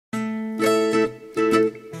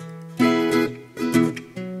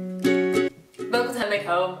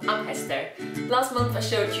Home, I'm Hester. Last month I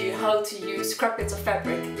showed you how to use scrap bits of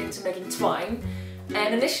fabric into making twine,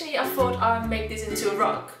 and initially I thought I'd make this into a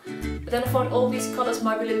rug, but then I thought all these colours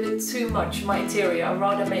might be a little bit too much for my interior. I'd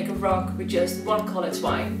rather make a rug with just one colour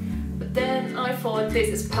twine, but then I thought this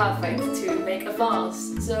is perfect to make a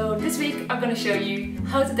vase. So this week I'm going to show you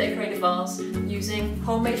how to decorate a vase using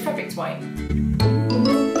homemade fabric twine.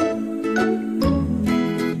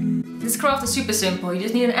 This craft is super simple. You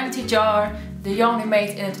just need an empty jar, the yarn we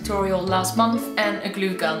made in a tutorial last month, and a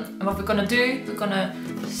glue gun. And what we're gonna do, we're gonna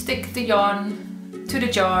stick the yarn to the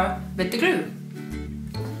jar with the glue.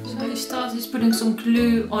 So you start just putting some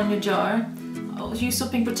glue on your jar. Always use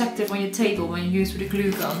something protective on your table when you use with a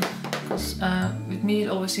glue gun, because with me it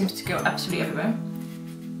always seems to go absolutely everywhere.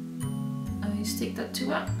 And you stick that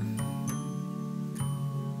to it.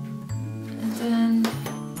 And then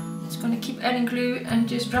going to keep adding glue and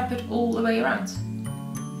just wrap it all the way around.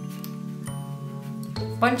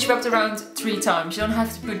 Once you wrapped around 3 times, you don't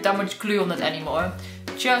have to put that much glue on it anymore.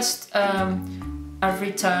 Just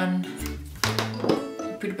every turn,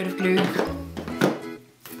 put a bit of glue.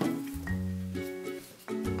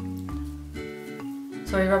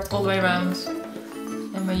 So you wrap it all the way around,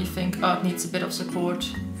 and when you think, oh, it needs a bit of support,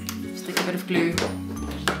 stick a bit of glue.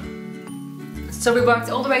 So we worked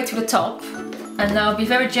all the way to the top. And now be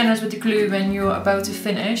very generous with the glue when you're about to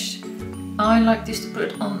finish. I like this to put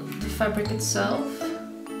it on the fabric itself.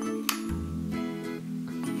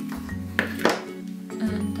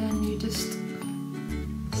 And then you just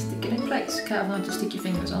stick it in place. Careful not to stick your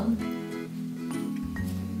fingers on.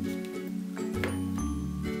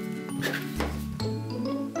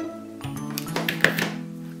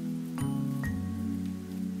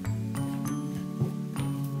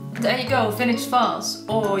 There you go, finished vase.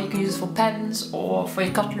 Or you can use it for pens or for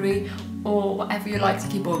your cutlery or whatever you like to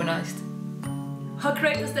keep organised. How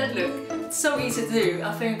great does that look? It's so easy to do.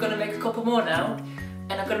 I think I'm gonna make a couple more now,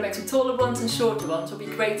 and I'm gonna make some taller ones and shorter ones. It'll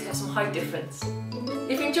be great to have some height difference.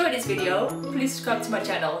 If you enjoyed this video, please subscribe to my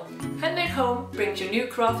channel. Handmade Home brings you a new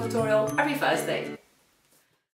craft tutorial every Thursday.